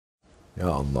Ya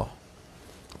Allah.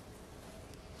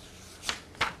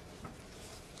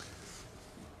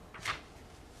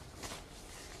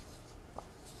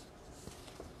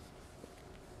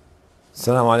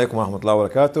 Assalamu alaikum wa rahmatullahi wa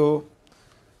barakatuh.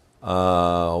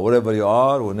 Wherever you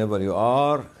are, whenever you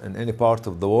are, in any part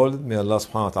of the world, may Allah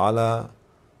subhanahu wa ta'ala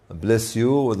bless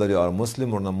you, whether you are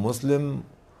Muslim or non-Muslim,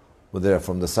 whether you are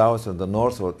from the south or the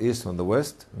north or east or the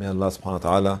west. May Allah subhanahu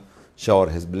wa ta'ala shower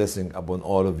His blessing upon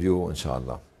all of you,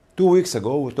 inshallah. 2 weeks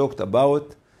ago, we talked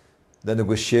about the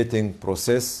negotiating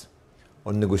process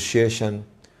or negotiation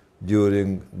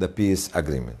during the peace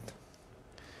agreement.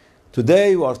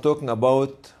 Today, we are talking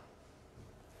about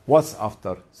what's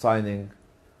after signing,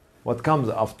 what comes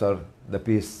after the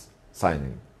peace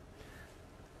signing.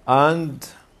 And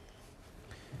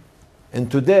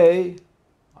today,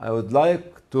 I would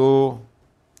like to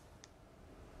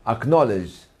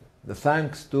acknowledge the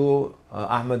thanks to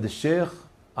Ahmed al-Sheikh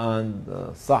and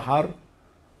Sahar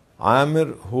Amir,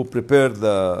 who prepared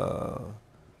the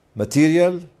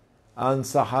material, and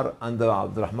Sahar and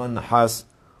Abdurrahman Nahas,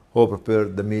 who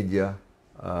prepared the media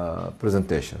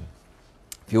presentation.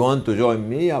 If you want to join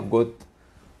me, I've got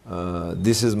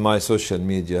this is my social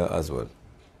media as well.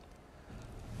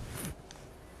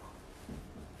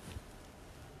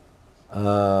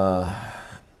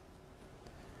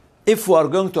 If we are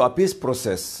going to a peace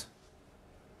process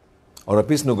or a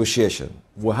peace negotiation,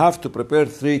 we have to prepare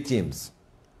 3 teams.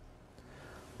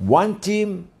 One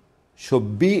team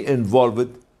should be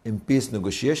involved in peace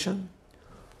negotiation.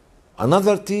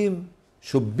 Another team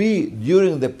should be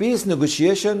during the peace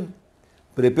negotiation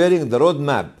preparing the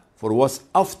roadmap for what's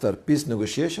after peace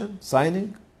negotiation,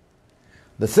 signing.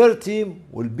 The third team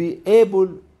will be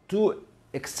able to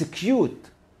execute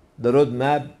the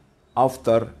roadmap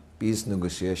after peace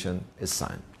negotiation is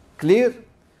signed. Clear?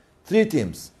 3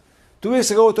 teams. 2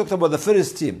 weeks ago, we talked about the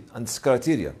first team and its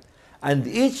criteria. And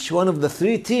each one of the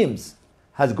 3 teams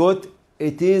has got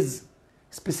its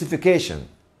specification,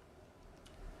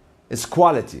 its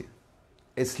quality,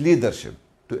 its leadership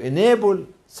to enable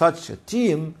such a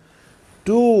team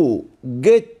to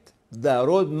get the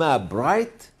roadmap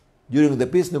right during the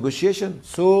peace negotiation,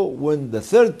 so when the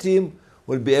third team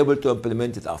will be able to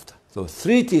implement it after. So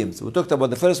 3 teams. We talked about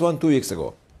the first one 2 weeks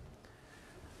ago.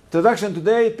 Introduction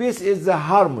today, peace is the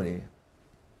harmony.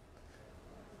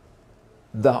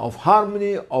 The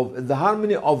harmony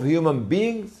of human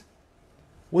beings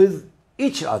with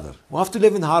each other. We have to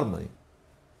live in harmony.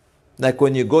 Like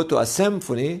when you go to a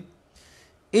symphony,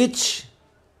 each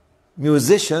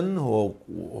musician who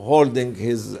holding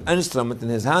his instrument in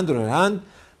his hand or her hand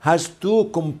has to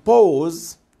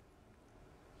compose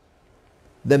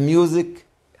the music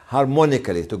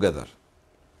harmonically together.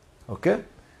 Okay?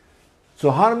 So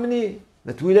harmony,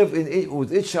 that we live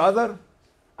with each other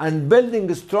and building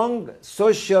a strong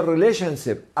social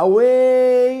relationship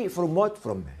away from what?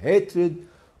 From hatred,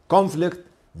 conflict,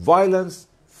 violence,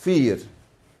 fear.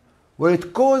 Where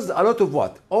it caused a lot of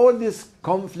what? All this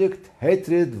conflict,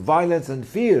 hatred, violence, and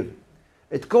fear.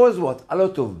 It caused what? A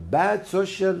lot of bad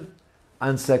social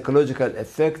and psychological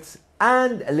effects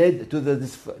and led to the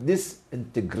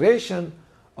disintegration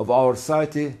of our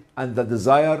society and the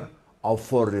desire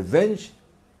for revenge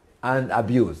and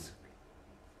abuse.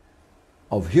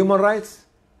 Of human rights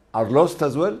are lost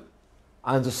as well,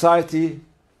 and society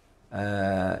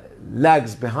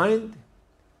lags behind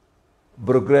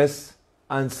progress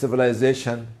and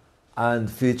civilization,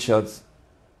 and features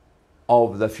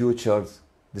of the futures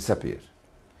disappear.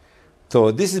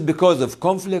 So this is because of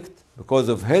conflict, because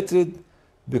of hatred,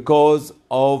 because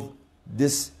of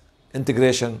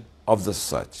disintegration of the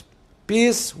society.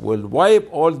 Peace will wipe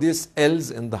all these ills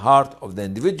in the heart of the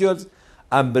individuals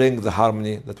and bring the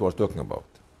harmony that we're talking about.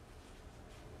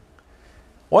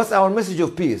 What's our message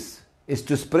of peace? Is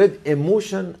to spread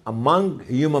emotion among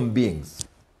human beings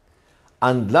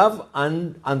and love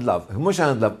and love, emotion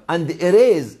and love, and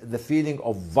erase the feeling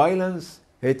of violence,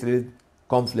 hatred,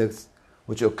 conflicts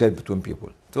which occur between people.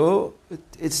 So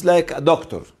it's like a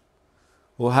doctor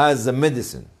who has the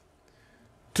medicine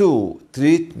to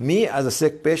treat me as a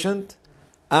sick patient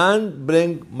and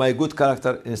bring my good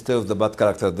character instead of the bad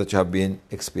character that you have been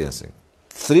experiencing.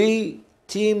 3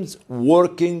 teams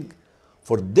working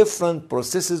for different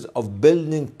processes of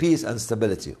building peace and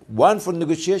stability. 1 for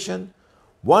negotiation,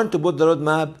 1 to put the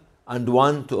roadmap, and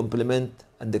 1 to implement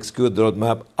and execute the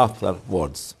roadmap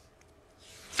afterwards.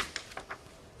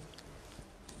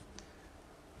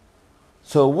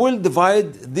 So we'll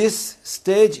divide this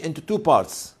stage into 2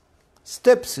 parts.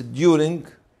 Steps during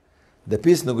the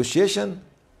peace negotiation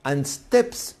and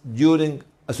steps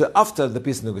after the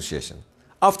peace negotiation,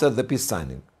 after the peace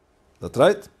signing. That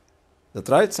right? That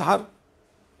right, Sahar?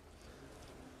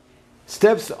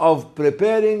 Steps of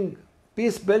preparing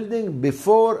peace building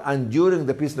before and during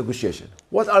the peace negotiation.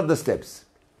 What are the steps?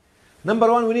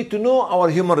 Number one, we need to know our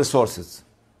human resources.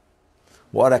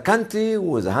 We are a country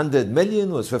with 100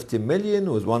 million, with 50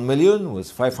 million, with 1 million, with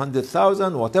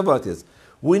 500,000, whatever it is.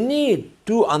 We need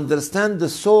to understand the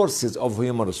sources of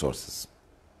human resources,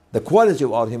 the quality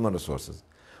of our human resources,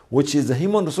 which is the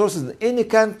human resources in any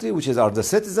country, which are the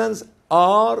citizens,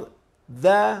 are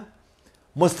the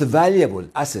most valuable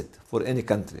asset for any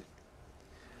country.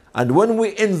 And when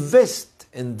we invest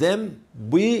in them,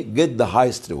 we get the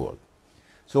highest reward.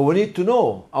 So we need to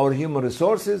know our human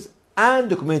resources and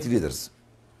the community leaders.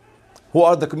 Who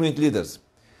are the community leaders?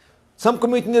 Some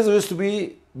community leaders used to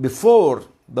be before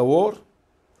the war.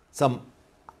 Some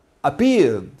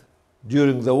appeared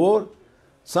during the war.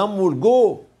 Some will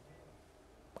go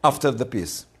after the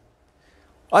peace.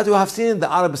 What we have seen in the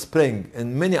Arab Spring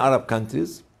in many Arab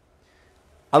countries,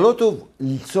 a lot of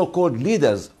so-called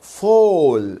leaders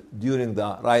fall during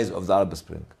the rise of the Arab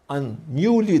Spring, and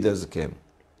new leaders came.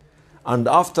 And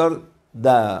after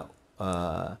the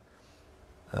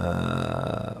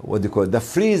the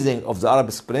freezing of the Arab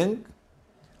Spring,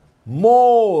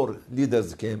 more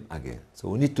leaders came again. So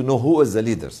we need to know who is the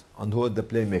leaders and who is the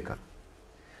playmaker.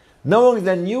 Knowing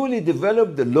the newly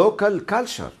developed local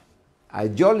culture,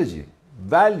 ideology,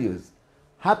 values,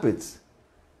 habits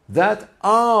that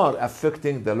are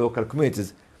affecting the local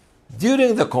communities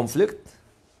during the conflict.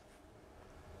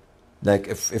 Like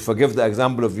if I give the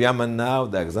example of Yemen now,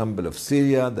 the example of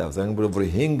Syria, the example of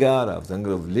Rohingya, the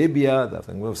example of Libya, the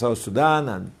example of South Sudan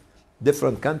and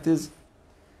different countries,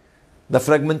 the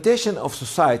fragmentation of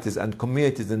societies and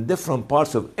communities in different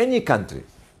parts of any country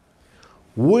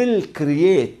will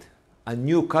create a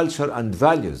new culture and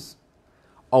values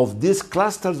of these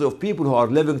clusters of people who are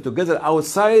living together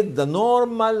outside the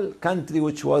normal country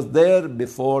which was there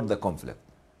before the conflict.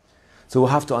 So we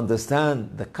have to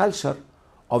understand the culture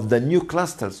of the new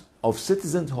clusters of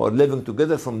citizens who are living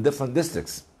together from different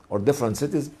districts or different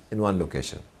cities in one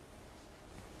location.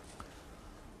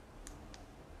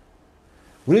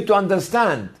 We need to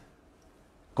understand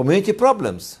community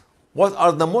problems. What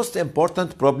are the most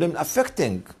important problems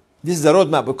affecting? This is the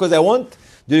roadmap, because I want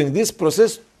during this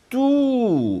process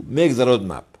to make the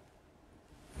roadmap.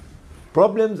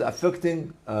 Problems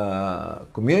affecting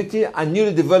community and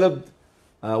newly developed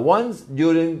ones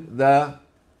during the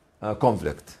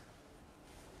conflict.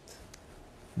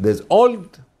 There's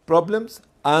old problems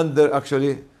and there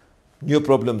actually new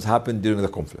problems happen during the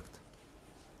conflict.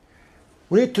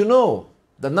 We need to know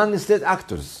the non-state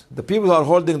actors, the people who are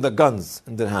holding the guns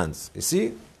in their hands. You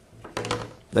see?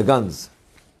 The guns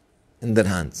in their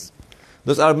hands.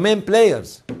 Those are main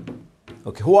players.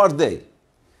 Okay, who are they?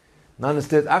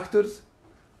 Non-state actors,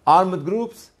 armed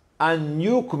groups, and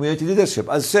new community leadership.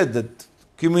 As I said, that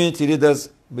community leaders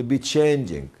will be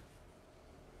changing.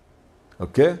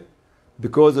 Okay?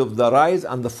 Because of the rise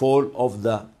and the fall of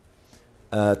the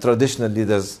traditional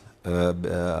leaders,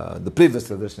 the previous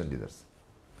traditional leaders.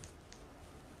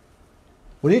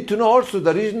 We need to know also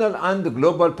the regional and the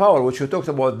global power, which we talked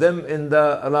about them in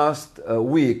the last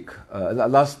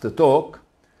last talk,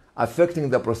 affecting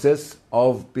the process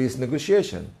of peace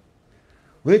negotiation.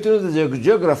 We need to know the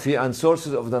geography and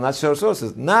sources of the natural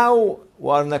resources. Now we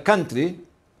are in a country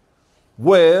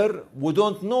where we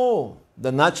don't know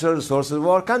the natural resources of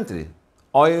our country.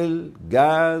 Oil,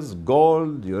 gas,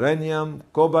 gold, uranium,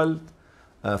 cobalt,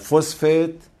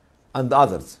 phosphate, and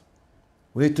others.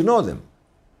 We need to know them.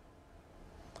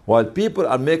 While people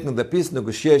are making the peace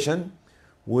negotiation,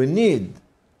 we need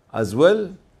as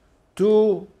well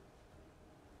to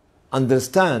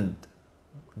understand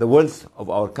the wealth of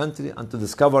our country and to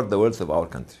discover the wealth of our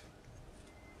country.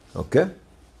 Okay?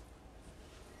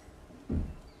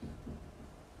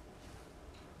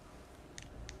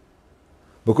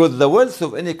 Because the wealth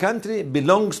of any country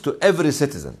belongs to every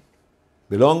citizen.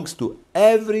 Belongs to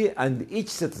every and each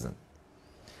citizen.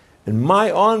 In my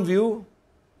own view,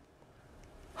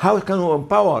 how can we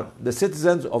empower the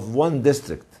citizens of one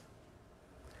district?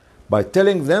 By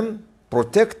telling them,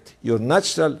 protect your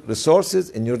natural resources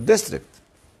in your district.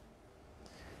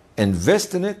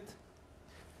 Invest in it,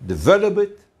 develop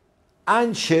it,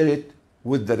 and share it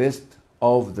with the rest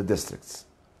of the districts,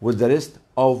 with the rest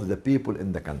of the people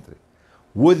in the country,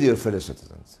 with your fellow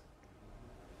citizens.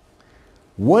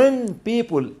 When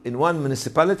people in one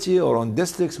municipality or on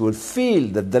districts will feel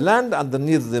that the land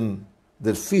underneath them,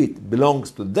 their feet,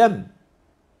 belongs to them,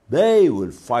 they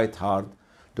will fight hard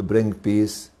to bring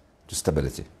peace to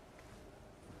stability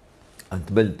and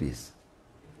to build peace.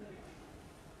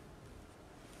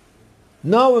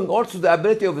 Knowing also the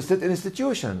ability of a state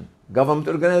institution, government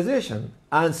organization,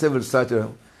 and civil society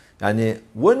And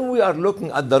when we are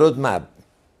looking at the roadmap,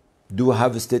 do we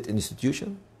have a state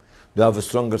institution? Do you have a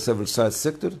stronger civil society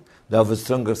sector? Do you have a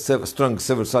strong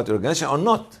civil society organization or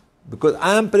not? Because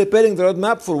I am preparing the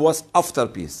roadmap for what's after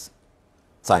peace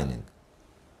signing.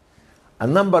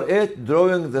 And number 8,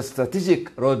 drawing the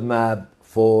strategic roadmap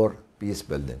for peace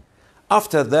building.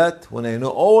 After that, when I know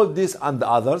all this and the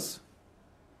others,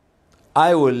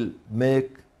 I will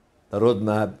make the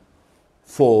roadmap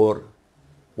for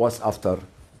what's after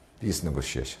peace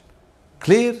negotiation.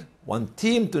 Clear? One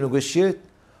team to negotiate,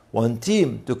 one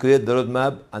team to create the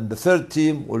roadmap, and the third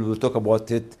team will talk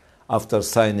about it after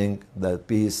signing the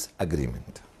peace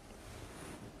agreement.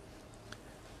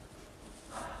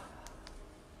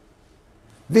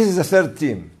 This is the third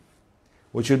team,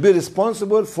 which will be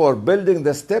responsible for building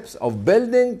the steps of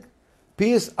building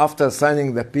peace after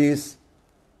signing the peace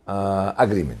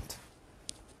agreement.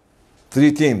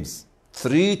 Three teams.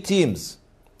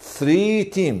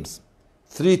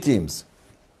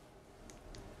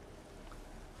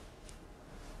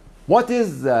 What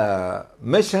is the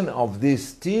mission of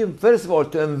this team? First of all,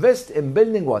 to invest in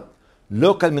building what?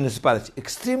 Local municipality.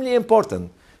 Extremely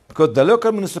important, because the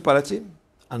local municipality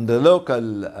and the local,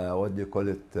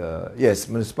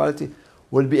 municipality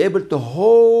will be able to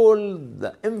hold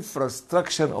the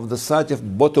infrastructure of the society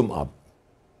bottom up.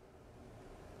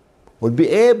 Will be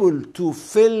able to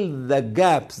fill the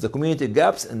gaps, the community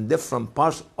gaps in different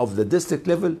parts of the district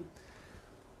level,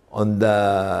 on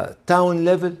the town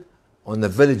level, on the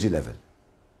village level.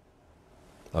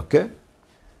 Okay?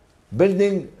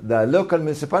 Building the local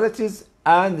municipalities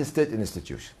and the state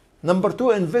institution. Number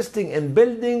 2, investing in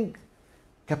building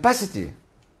capacity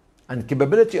and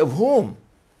capability of whom?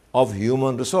 Of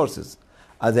human resources.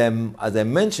 As I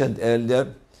mentioned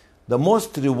earlier, the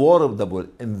most rewardable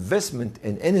investment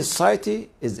in any society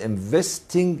is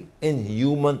investing in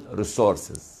human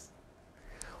resources.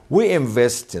 We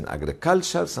invest in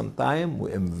agriculture sometimes,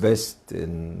 we invest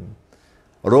in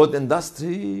road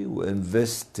industry, we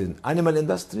invest in animal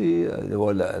industry,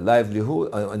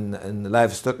 livelihood, in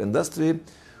livestock industry,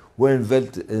 we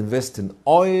invest in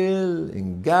oil,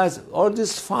 in gas, all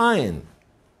this fine.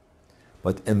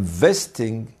 But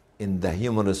investing in the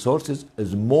human resources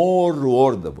is more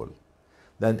rewardable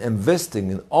than investing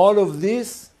in all of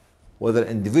this, whether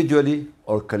individually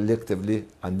or collectively,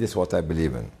 and this is what I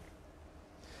believe in.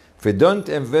 If we don't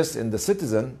invest in the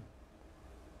citizen,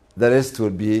 the rest will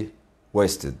be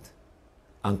wasted.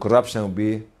 And corruption will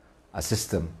be a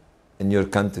system in your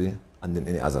country and in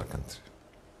any other country.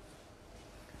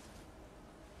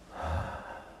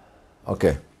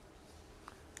 Okay.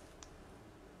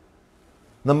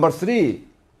 Number 3,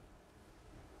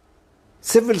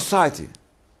 civil society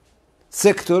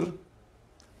sector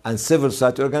and civil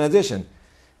society organization.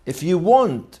 If you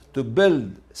want to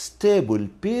build stable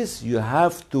peace, you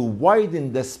have to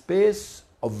widen the space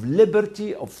of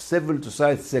liberty of civil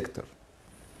society sector,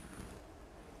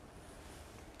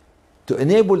 to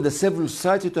enable the civil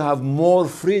society to have more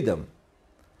freedom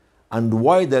and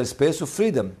wider space of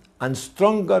freedom and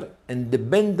stronger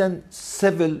independent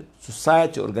civil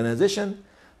society organization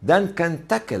that can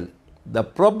tackle the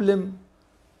problem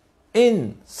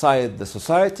inside the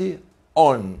society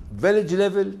on village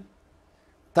level,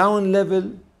 town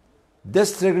level,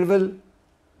 district level,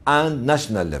 and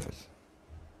national level.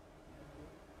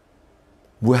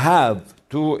 We have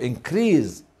to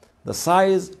increase the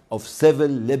size of civil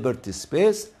liberty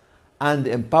space and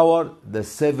empower the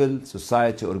civil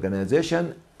society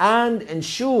organization and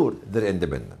ensure their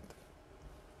independence.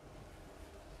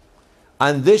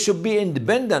 And they should be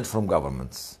independent from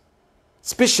governments,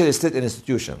 especially state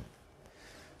institutions.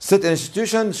 State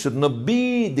institutions should not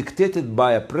be dictated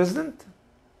by a president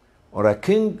or a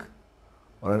king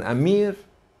or an emir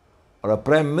or a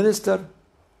prime minister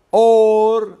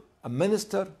or a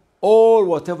minister or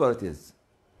whatever it is.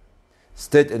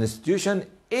 State institution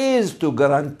is to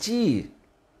guarantee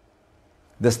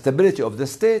the stability of the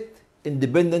state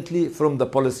independently from the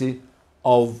policy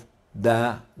of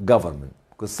the government.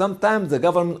 Because sometimes the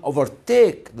government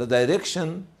overtake the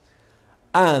direction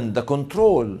and the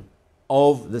control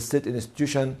of the state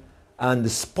institution and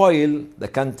spoil the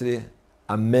country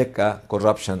and make a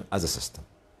corruption as a system.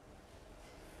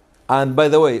 And by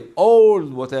the way, all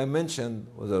what I mentioned,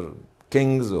 whether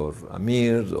kings or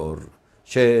amirs or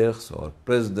sheikhs or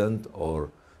president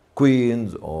or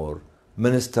queens or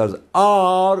ministers,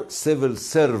 are civil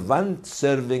servants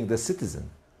serving the citizen.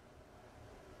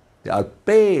 They are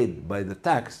paid by the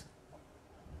tax,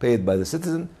 paid by the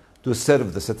citizen to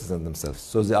serve the citizen themselves.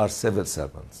 So they are civil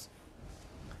servants.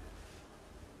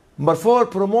 Number 4,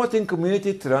 promoting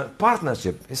community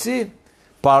partnership. You see,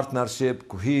 partnership,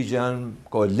 cohesion,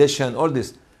 coalition, all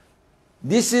this.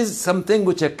 This is something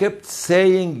which I kept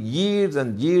saying years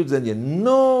and years and years.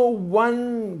 No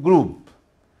one group,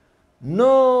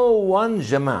 no one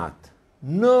Jamaat,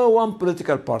 no one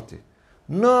political party,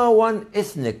 no one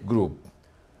ethnic group,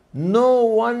 no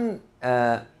one,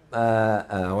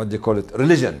 what do you call it,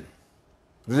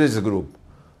 religious group,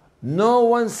 no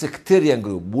one sectarian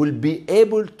group will be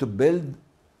able to build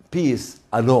peace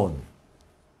alone.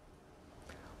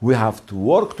 We have to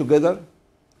work together,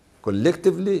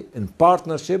 collectively, in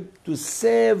partnership, to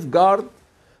safeguard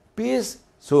peace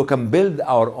so we can build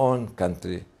our own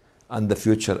country and the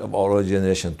future of our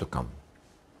generation to come.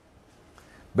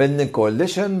 Building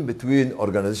coalition between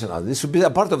organizations, this should be a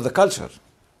part of the culture.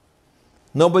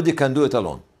 Nobody can do it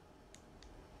alone.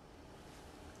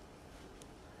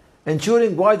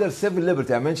 Ensuring wider civil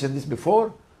liberty, I mentioned this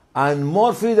before, and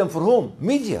more freedom for whom?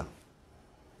 Media,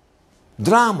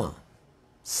 drama,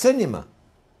 cinema,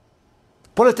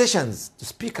 politicians to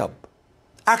speak up,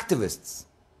 activists,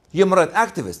 human rights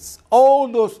activists, all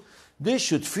those, they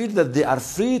should feel that they are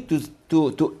free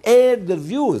to air their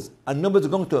views and nobody's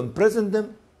going to imprison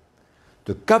them,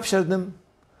 to capture them,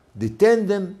 detain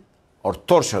them, or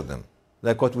torture them,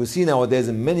 like what we see nowadays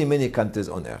in many, many countries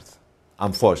on earth,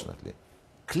 unfortunately.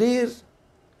 Clear.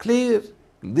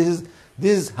 This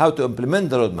is how to implement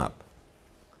the roadmap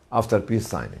after peace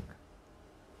signing.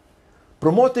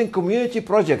 Promoting community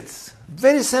projects,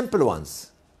 very simple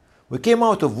ones. We came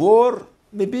out of war,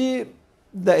 maybe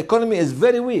the economy is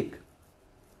very weak.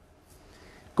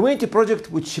 Community project,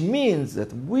 which means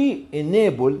that we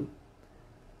enable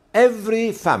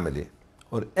every family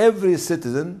or every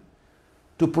citizen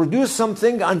to produce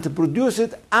something and to produce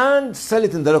it and sell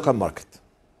it in the local market.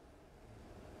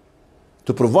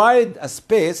 To provide a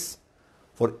space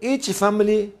for each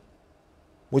family,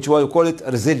 which we call it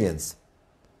resilience,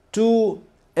 to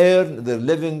earn their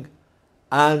living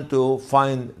and to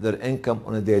find their income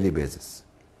on a daily basis.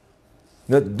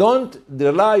 Now, don't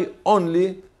rely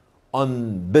only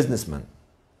on businessmen,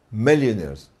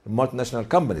 millionaires, multinational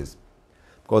companies,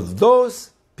 because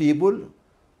those people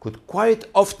could quite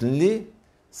oftenly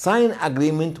sign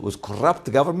agreement with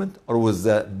corrupt government or with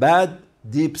the bad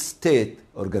deep state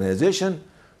organization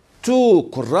to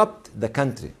corrupt the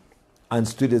country and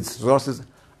steal its resources.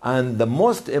 And the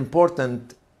most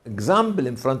important example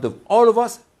in front of all of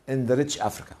us in the rich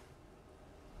Africa.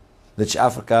 Rich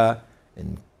Africa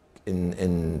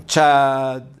in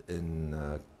Chad,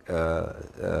 in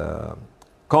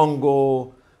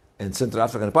Congo, in Central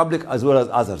African Republic, as well as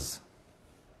others,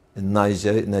 in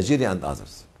Nigeria and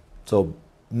others. So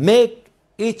make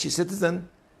each citizen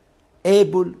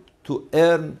able to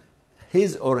earn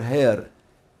his or her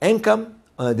income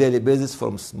on a daily basis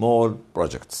from small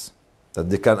projects that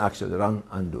they can actually run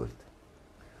and do it.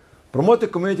 Promoting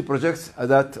community projects,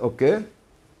 okay,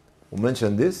 we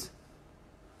mentioned this.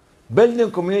 Building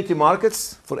community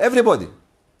markets for everybody,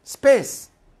 space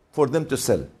for them to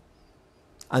sell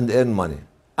and earn money.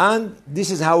 And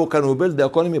this is how can we build the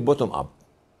economy bottom up.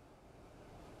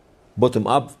 Bottom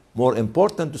up, more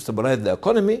important to stabilize the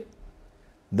economy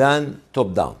than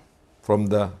top down from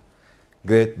the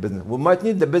great business. We might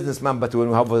need the businessman, but when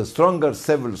we have a stronger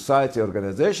civil society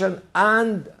organization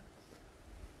and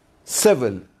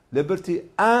civil liberty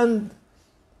and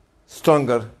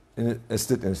stronger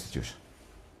state institution.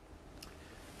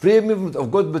 Free movement of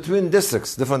goods between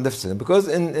districts, different districts. Because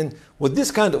with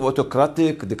this kind of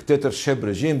autocratic dictatorship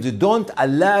regimes, you don't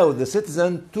allow the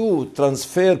citizen to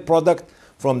transfer product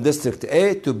from district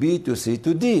A to B to C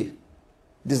to D.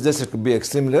 This district could be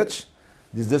extremely rich,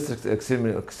 this district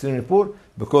extremely poor,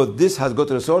 because this has got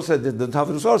resources, this doesn't have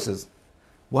resources.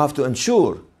 We have to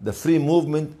ensure the free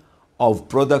movement of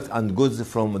product and goods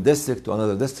from a district to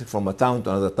another district, from a town to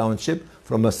another township,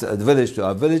 from a village to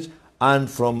a village, and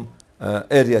from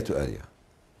area to area.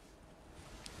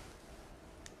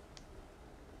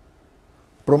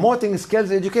 Promoting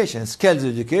skills education,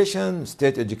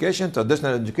 state education,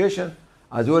 traditional education,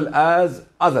 as well as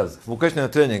others, vocational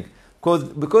training.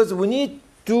 Because we need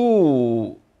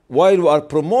to, while we are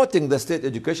promoting the state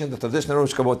education, the traditional,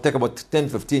 which can take about 10,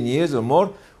 15 years or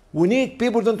more, we need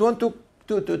people who don't want to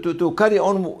carry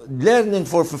on learning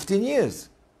for 15 years.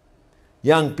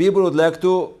 Young people would like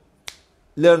to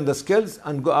learn the skills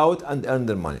and go out and earn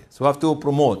their money. So we have to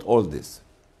promote all this.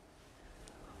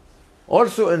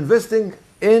 Also investing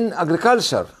in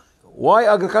agriculture. Why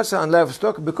agriculture and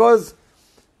livestock? Because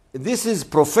this is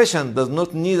profession, does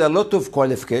not need a lot of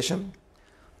qualification,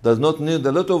 does not need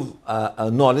a lot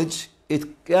of knowledge.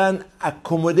 It can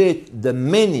accommodate the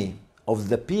many of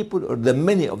the people or the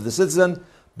many of the citizens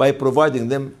by providing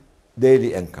them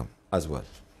daily income as well.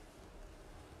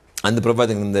 And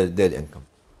providing them the daily income.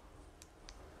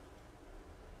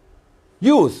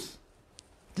 Youth,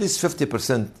 at least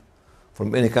 50%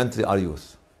 from any country are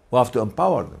youth. We have to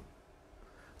empower them,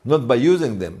 not by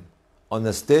using them on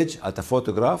a stage at a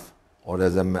photograph or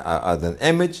as an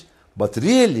image, but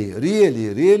really, really,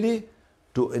 really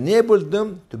to enable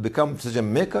them to become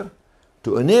decision maker,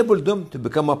 to enable them to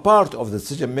become a part of the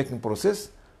decision making process,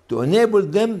 to enable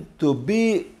them to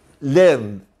be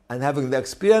learned and having the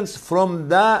experience from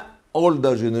the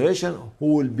older generation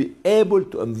who will be able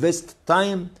to invest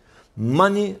time,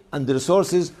 money, and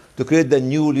resources to create the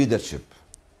new leadership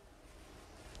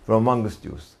from amongst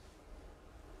youth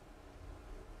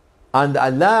and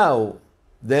allow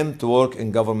them to work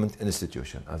in government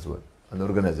institution as well, an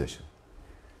organization.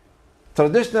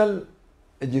 Traditional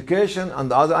education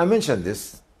and other, I mentioned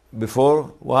this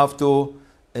before, we have to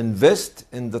invest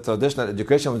in the traditional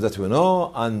education that we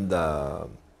know and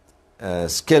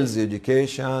skills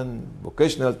education,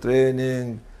 vocational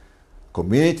training,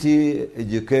 community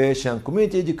education.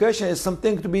 Community education is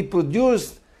something to be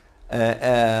produced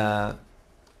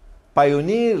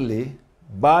pioneerly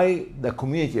by the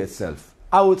community itself,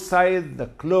 outside the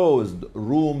closed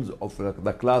rooms of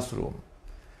the classroom.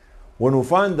 When we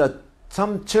find that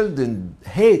some children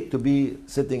hate to be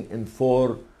sitting in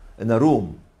a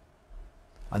room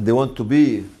and they want to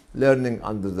be learning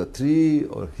under the tree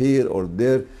or here or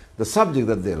there, the subject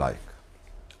that they like.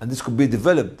 And this could be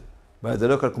developed by the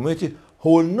local community who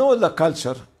will know the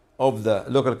culture of the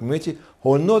local community, who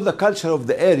will know the culture of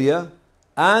the area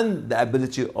and the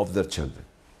ability of their children.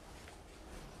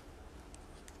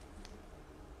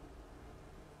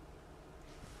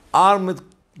 Armed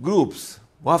groups,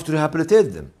 we have to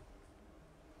rehabilitate them,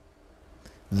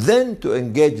 then to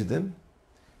engage them,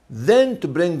 then to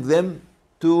bring them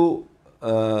to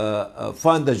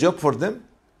find a job for them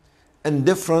in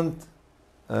different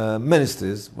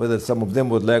ministries, whether some of them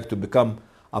would like to become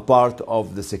a part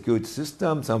of the security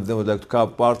system, some of them would like to become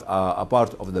a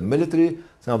part of the military,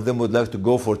 some of them would like to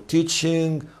go for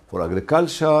teaching, for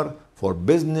agriculture, for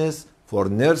business, for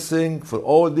nursing, for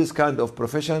all this kind of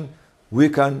profession. We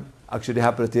can actually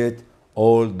rehabilitate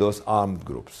all those armed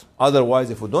groups. Otherwise,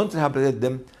 if we don't rehabilitate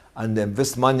them and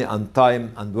invest money and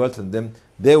time and wealth in them,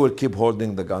 they will keep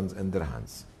holding the guns in their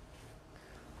hands.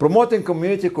 Promoting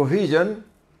community cohesion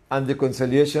and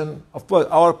reconciliation. Of course,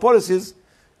 our policies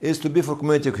is to be for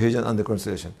community cohesion and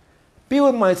reconciliation.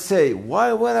 People might say,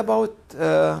 why? What about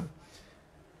the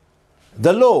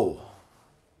law,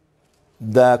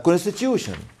 the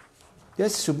constitution?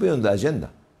 Yes, it should be on the agenda.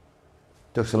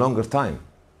 It takes a longer time.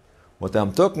 What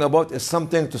I'm talking about is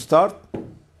something to start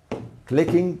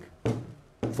clicking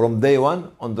from day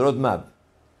one on the roadmap.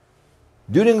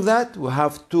 During that, we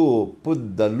have to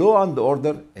put the law and the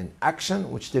order in action,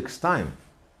 which takes time.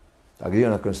 To agree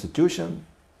on a constitution,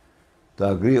 to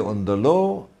agree on the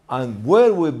law, and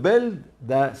where we build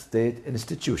the state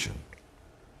institution.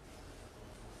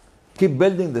 Keep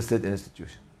building the state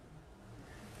institution.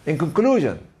 In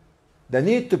conclusion, the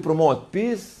need to promote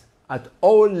peace at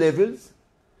all levels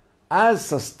as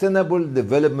sustainable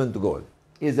development goal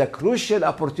is a crucial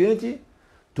opportunity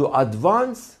to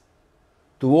advance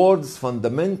towards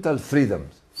fundamental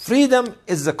freedoms. Freedom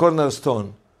is the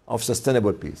cornerstone of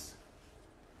sustainable peace.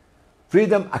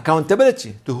 Freedom,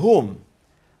 accountability to whom?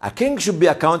 A king should be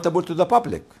accountable to the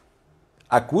public.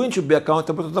 A queen should be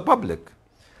accountable to the public.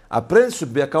 A prince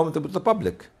should be accountable to the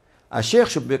public. A sheikh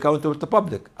should be accountable to the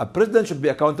public. A president should be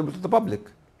accountable to the public.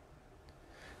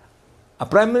 A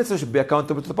prime minister should be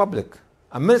accountable to the public.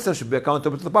 A minister should be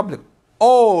accountable to the public.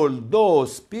 All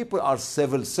those people are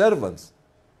civil servants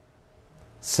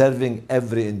serving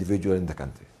every individual in the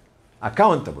country.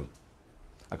 Accountable.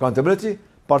 Accountability,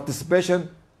 participation,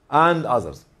 and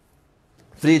others.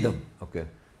 Freedom. Okay.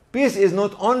 Peace is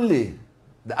not only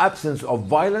the absence of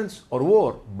violence or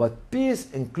war, but peace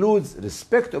includes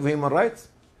respect of human rights,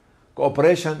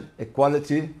 cooperation,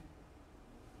 equality,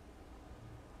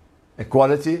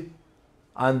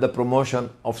 and the promotion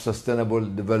of sustainable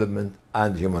development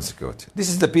and human security. This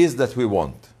is the peace that we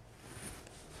want.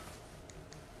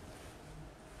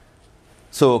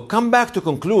 So come back to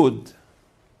conclude.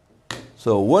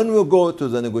 So when we go to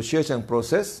the negotiation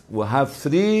process, we have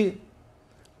 3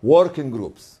 working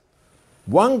groups.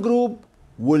 One group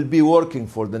will be working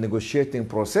for the negotiating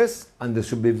process, and they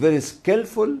should be very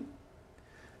skillful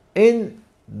in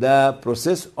the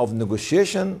process of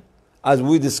negotiation, as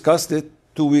we discussed it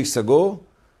 2 weeks ago,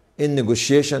 in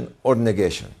negotiation or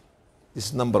negation. This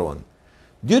is number 1.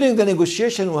 During the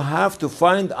negotiation, we have to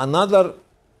find another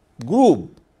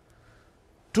group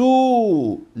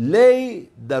to lay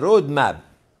the roadmap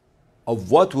of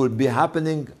what will be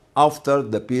happening after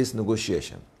the peace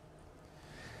negotiation.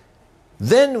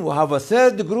 Then we have a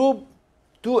third group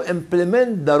to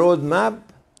implement the roadmap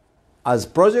as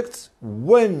projects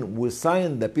when we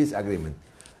sign the peace agreement.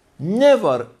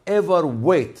 Never ever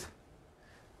wait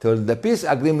till the peace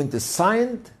agreement is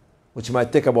signed, which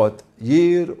might take about a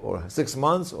year or 6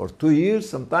 months or 2 years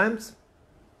sometimes,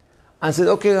 and said,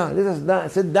 okay, let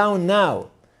us sit down now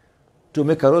to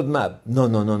make a roadmap. No.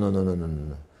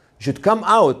 You should come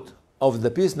out of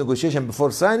the peace negotiation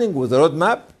before signing with a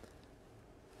roadmap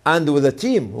and with a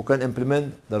team who can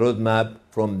implement the roadmap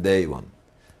from day one.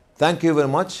 Thank you very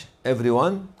much,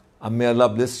 everyone, and may Allah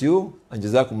bless you, and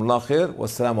jazakum Allah khair,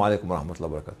 wassalamu alaikum wa rahmatullahi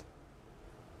wa barakatuh.